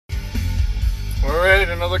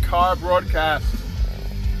another car broadcast.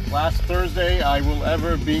 Last Thursday I will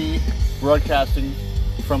ever be broadcasting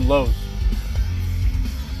from Lowe's.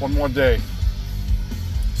 One more day.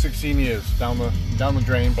 16 years down the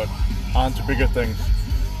drain, but on to bigger things.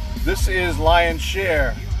 This is Lion's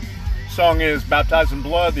Share. Song is Baptized in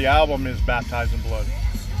Blood. The album is Baptized in Blood.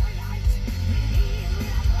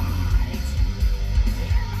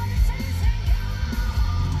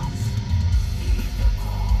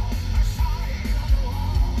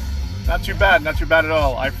 Not too bad at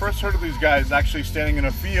all. I first heard of these guys actually standing in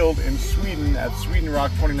a field in Sweden at Sweden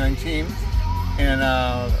Rock 2019, and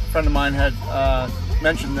a friend of mine had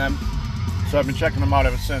mentioned them, so I've been checking them out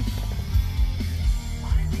ever since.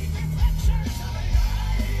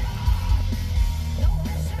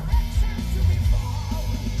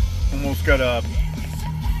 Almost got a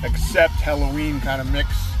Accept Halloween kind of mix,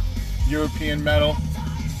 European metal.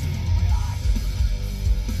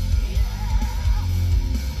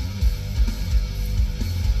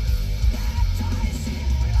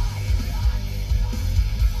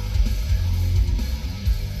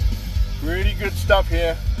 Pretty good stuff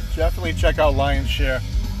here. Definitely check out Lion's Share.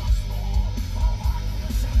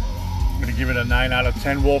 I'm going to give it a 9 out of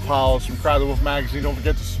 10 wolf howls from Cry the Wolf Magazine. Don't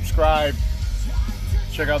forget to subscribe.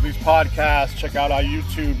 Check out these podcasts. Check out our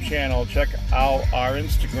YouTube channel. Check out our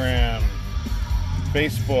Instagram,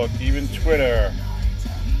 Facebook, even Twitter.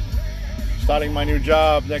 Starting my new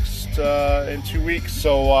job next in 2 weeks,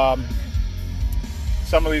 so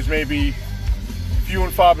some of these may be few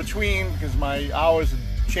and far between because my hours are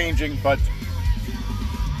changing, but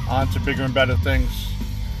on to bigger and better things.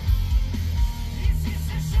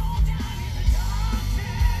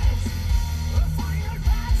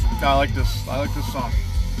 I like this song.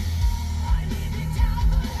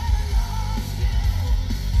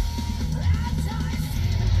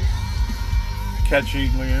 Catchy.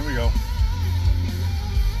 Here we go.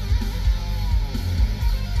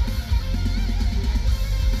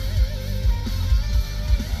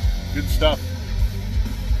 Good stuff.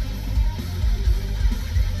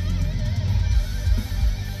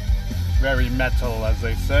 Very metal, as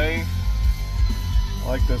they say. I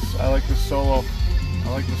like this solo. I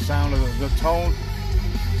like the sound of the tone.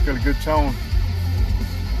 It's got a good tone.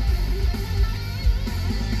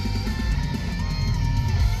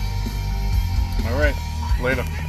 All right, later.